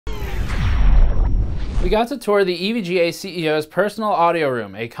We got to tour the EVGA CEO's personal audio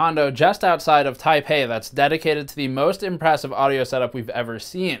room, a condo just outside of Taipei that's dedicated to the most impressive audio setup we've ever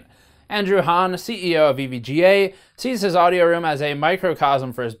seen. Andrew Han, CEO of EVGA, sees his audio room as a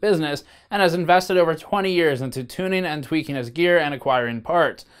microcosm for his business and has invested over 20 years into tuning and tweaking his gear and acquiring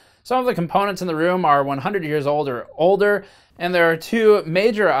parts. Some of the components in the room are 100 years old or older, and there are two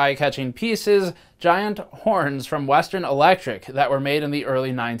major eye-catching pieces, giant horns from Western Electric that were made in the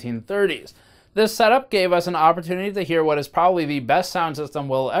early 1930s. This setup gave us an opportunity to hear what is probably the best sound system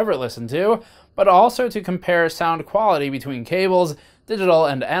we'll ever listen to, but also to compare sound quality between cables, digital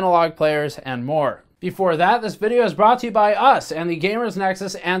and analog players, and more. Before that, this video is brought to you by us and the Gamers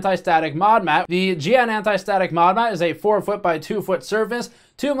Nexus Anti-Static Mod Mat. The GN Anti-Static Mod Mat is a 4-foot by 2-foot surface,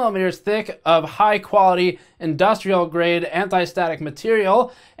 2 millimeters thick of high-quality, industrial-grade anti-static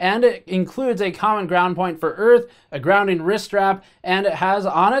material, and it includes a common ground point for Earth, a grounding wrist strap, and it has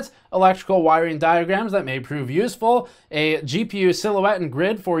on it electrical wiring diagrams that may prove useful, a GPU silhouette and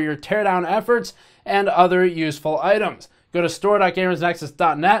grid for your teardown efforts, and other useful items. Go to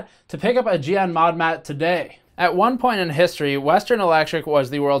store.gamersnexus.net to pick up a GN mod mat today. At one point in history, Western Electric was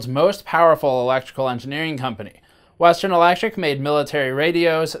the world's most powerful electrical engineering company. Western Electric made military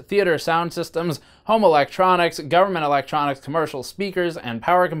radios, theater sound systems, home electronics, government electronics, commercial speakers, and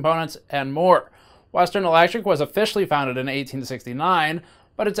power components, and more. Western Electric was officially founded in 1869,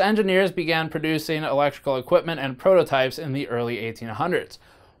 but its engineers began producing electrical equipment and prototypes in the early 1800s.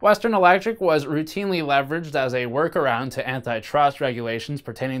 Western Electric was routinely leveraged as a workaround to antitrust regulations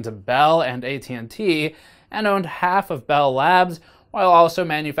pertaining to Bell and AT&T, and owned half of Bell Labs, while also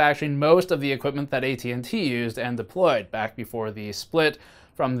manufacturing most of the equipment that AT&T used and deployed back before the split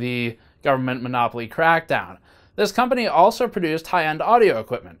from the government monopoly crackdown. This company also produced high-end audio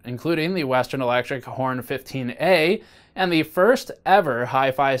equipment, including the Western Electric Horn 15A and the first ever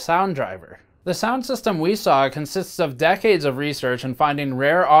hi-fi sound driver. The sound system we saw consists of decades of research and finding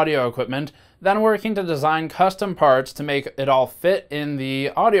rare audio equipment, then working to design custom parts to make it all fit in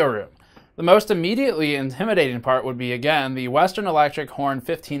the audio room. The most immediately intimidating part would be, again, the Western Electric Horn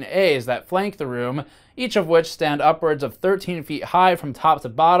 15As that flank the room, each of which stand upwards of 13 feet high from top to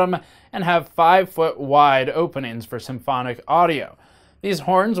bottom and have 5-foot wide openings for symphonic audio. These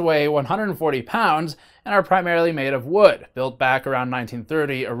horns weigh 140 pounds and are primarily made of wood, built back around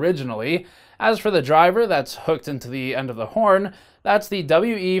 1930 originally. As for the driver that's hooked into the end of the horn, that's the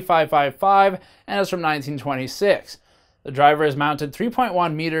WE555 and is from 1926. The driver is mounted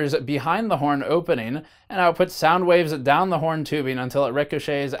 3.1 meters behind the horn opening and outputs sound waves down the horn tubing until it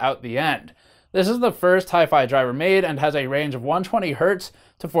ricochets out the end. This is the first hi-fi driver made and has a range of 120 Hz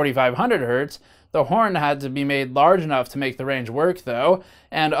to 4500 Hz. The horn had to be made large enough to make the range work though,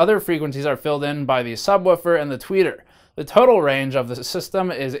 and other frequencies are filled in by the subwoofer and the tweeter. The total range of the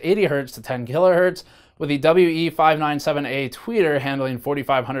system is 80 Hz to 10 kHz, with the WE597A tweeter handling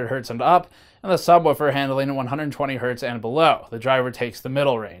 4500 Hz and up, and the subwoofer handling 120 Hz and below. The driver takes the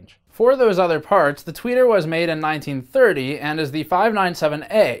middle range. For those other parts, the tweeter was made in 1930 and is the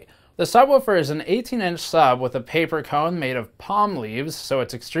 597A. The subwoofer is an 18-inch sub with a paper cone made of palm leaves, so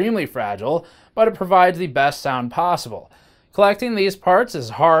it's extremely fragile, but it provides the best sound possible. Collecting these parts is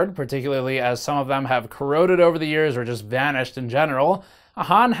hard, particularly as some of them have corroded over the years or just vanished in general.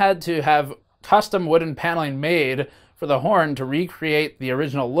 Han had to have custom wooden paneling made for the horn to recreate the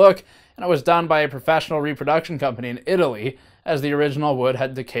original look, and it was done by a professional reproduction company in Italy, as the original wood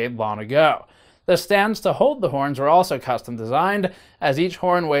had decayed long ago. The stands to hold the horns were also custom designed, as each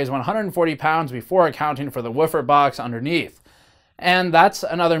horn weighs 140 pounds before accounting for the woofer box underneath. And that's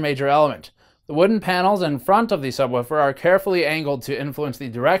another major element. The wooden panels in front of the subwoofer are carefully angled to influence the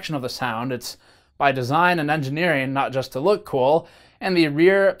direction of the sound. It's by design and engineering, not just to look cool, and the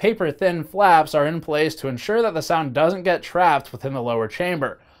rear paper-thin flaps are in place to ensure that the sound doesn't get trapped within the lower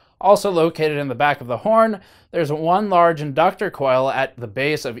chamber. Also located in the back of the horn, there's one large inductor coil at the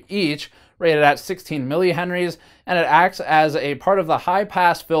base of each, rated at 16 millihenries, and it acts as a part of the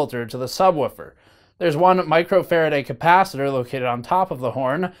high-pass filter to the subwoofer. There's one microfarad capacitor located on top of the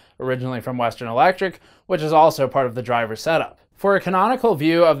horn, originally from Western Electric, which is also part of the driver setup. For a canonical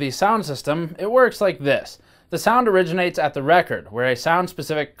view of the sound system, it works like this. The sound originates at the record, where a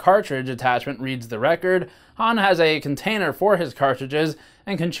sound-specific cartridge attachment reads the record. Han has a container for his cartridges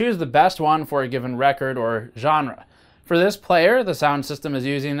and can choose the best one for a given record or genre. For this player, the sound system is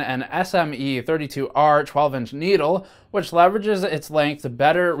using an SME 32R 12-inch needle, which leverages its length to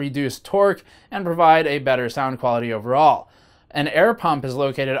better reduce torque and provide a better sound quality overall. An air pump is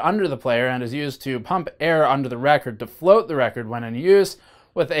located under the player and is used to pump air under the record to float the record when in use,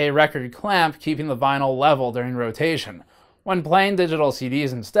 with a record clamp keeping the vinyl level during rotation. When playing digital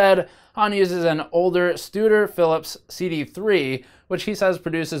CDs instead, Han uses an older Studer Philips CD3, which he says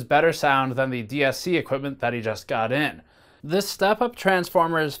produces better sound than the DSC equipment that he just got in. This step-up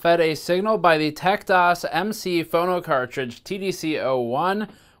transformer is fed a signal by the TechDOS MC phono cartridge TDC01,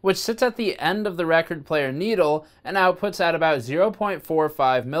 which sits at the end of the record player needle and outputs at about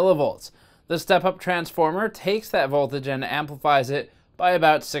 0.45 millivolts. The step-up transformer takes that voltage and amplifies it by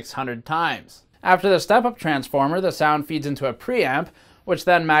about 600 times. After the step-up transformer, the sound feeds into a preamp, which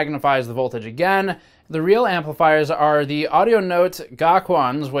then magnifies the voltage again. The real amplifiers are the AudioNote GAC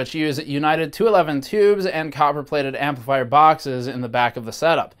ones, which use United 211 tubes and copper-plated amplifier boxes in the back of the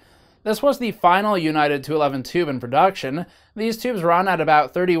setup. This was the final United 211 tube in production. These tubes run at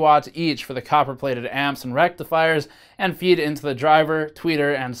about 30 watts each for the copper-plated amps and rectifiers and feed into the driver,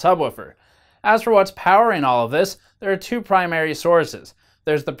 tweeter, and subwoofer. As for what's powering all of this, there are two primary sources.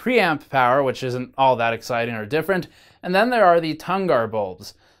 There's the preamp power, which isn't all that exciting or different, and then there are the Tungar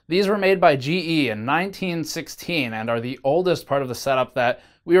bulbs. These were made by GE in 1916 and are the oldest part of the setup that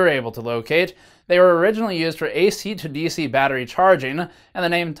we were able to locate. They were originally used for AC to DC battery charging, and the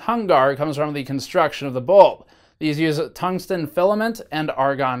name Tungar comes from the construction of the bulb. These use tungsten filament and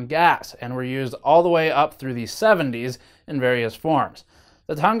argon gas, and were used all the way up through the 70s in various forms.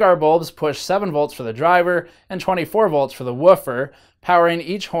 The Tungar bulbs push 7 volts for the driver and 24 volts for the woofer, powering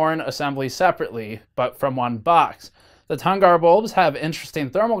each horn assembly separately, but from one box. The Tungar bulbs have interesting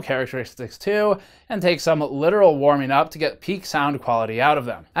thermal characteristics too, and take some literal warming up to get peak sound quality out of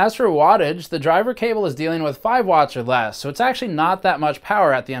them. As for wattage, the driver cable is dealing with 5 watts or less, so it's actually not that much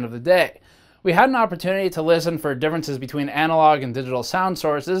power at the end of the day. We had an opportunity to listen for differences between analog and digital sound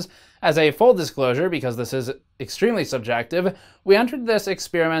sources. As a full disclosure, because this is extremely subjective, we entered this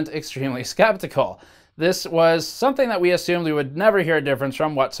experiment extremely skeptical. This was something that we assumed we would never hear a difference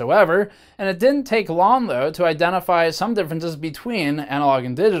from whatsoever, and it didn't take long, though, to identify some differences between analog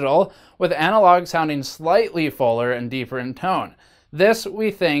and digital, with analog sounding slightly fuller and deeper in tone. This, we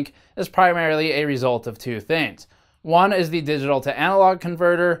think, is primarily a result of two things. One is the digital to analog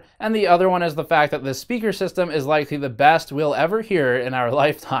converter, and the other one is the fact that this speaker system is likely the best we'll ever hear in our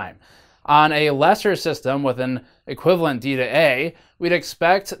lifetime. On a lesser system with an equivalent D to A, we'd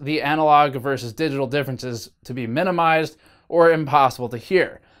expect the analog versus digital differences to be minimized or impossible to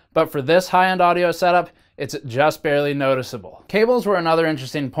hear. But for this high-end audio setup, it's just barely noticeable. Cables were another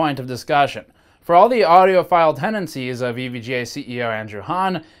interesting point of discussion. For all the audiophile tendencies of EVGA CEO Andrew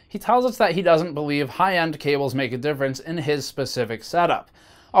Han, he tells us that he doesn't believe high-end cables make a difference in his specific setup.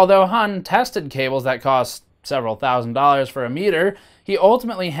 Although Han tested cables that cost several $1,000s for a meter, he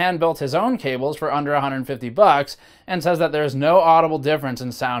ultimately hand-built his own cables for under $150 and says that there is no audible difference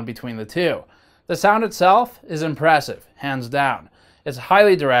in sound between the two. The sound itself is impressive, hands down. It's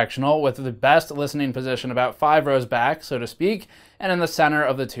highly directional, with the best listening position about 5 rows back, so to speak, and in the center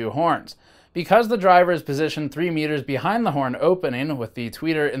of the two horns. Because the driver is positioned 3 meters behind the horn opening, with the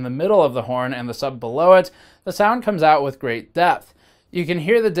tweeter in the middle of the horn and the sub below it, the sound comes out with great depth. You can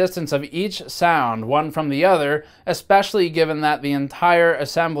hear the distance of each sound, one from the other, especially given that the entire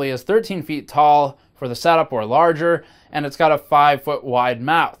assembly is 13 feet tall for the setup or larger, and it's got a 5-foot wide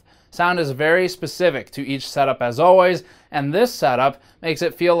mouth. Sound is very specific to each setup as always, and this setup makes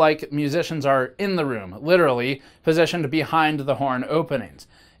it feel like musicians are in the room, literally, positioned behind the horn openings.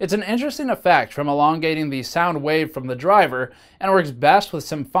 It's an interesting effect from elongating the sound wave from the driver, and works best with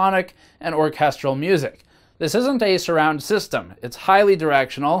symphonic and orchestral music. This isn't a surround system, it's highly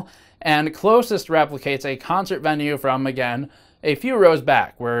directional, and closest replicates a concert venue from, again, a few rows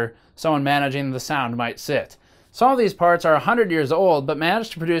back, where someone managing the sound might sit. Some of these parts are 100 years old, but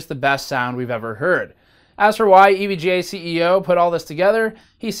managed to produce the best sound we've ever heard. As for why EVGA CEO put all this together,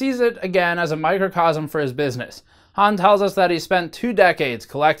 he sees it, again, as a microcosm for his business. Han tells us that he spent 2 decades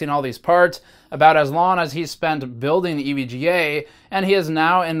collecting all these parts, about as long as he spent building EVGA, and he is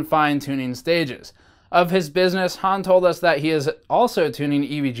now in fine-tuning stages. Of his business, Han told us that he is also tuning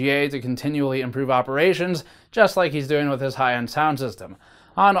EVGA to continually improve operations, just like he's doing with his high-end sound system.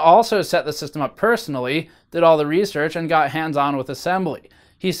 Han also set the system up personally, did all the research, and got hands-on with assembly.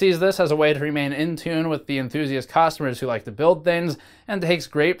 He sees this as a way to remain in tune with the enthusiast customers who like to build things, and takes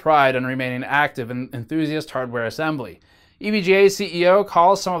great pride in remaining active in enthusiast hardware assembly. EVGA CEO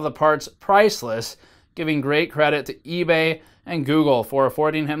calls some of the parts priceless, giving great credit to eBay and Google for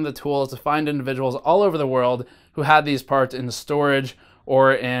affording him the tools to find individuals all over the world who had these parts in storage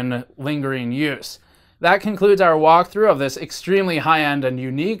or in lingering use. That concludes our walkthrough of this extremely high-end and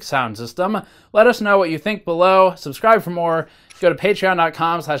unique sound system. Let us know what you think below. Subscribe for more. Go to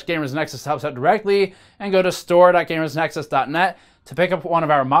patreon.com/gamersnexus to help us out directly, and go to store.gamersnexus.net to pick up one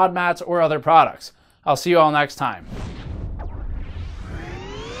of our mod mats or other products. I'll see you all next time.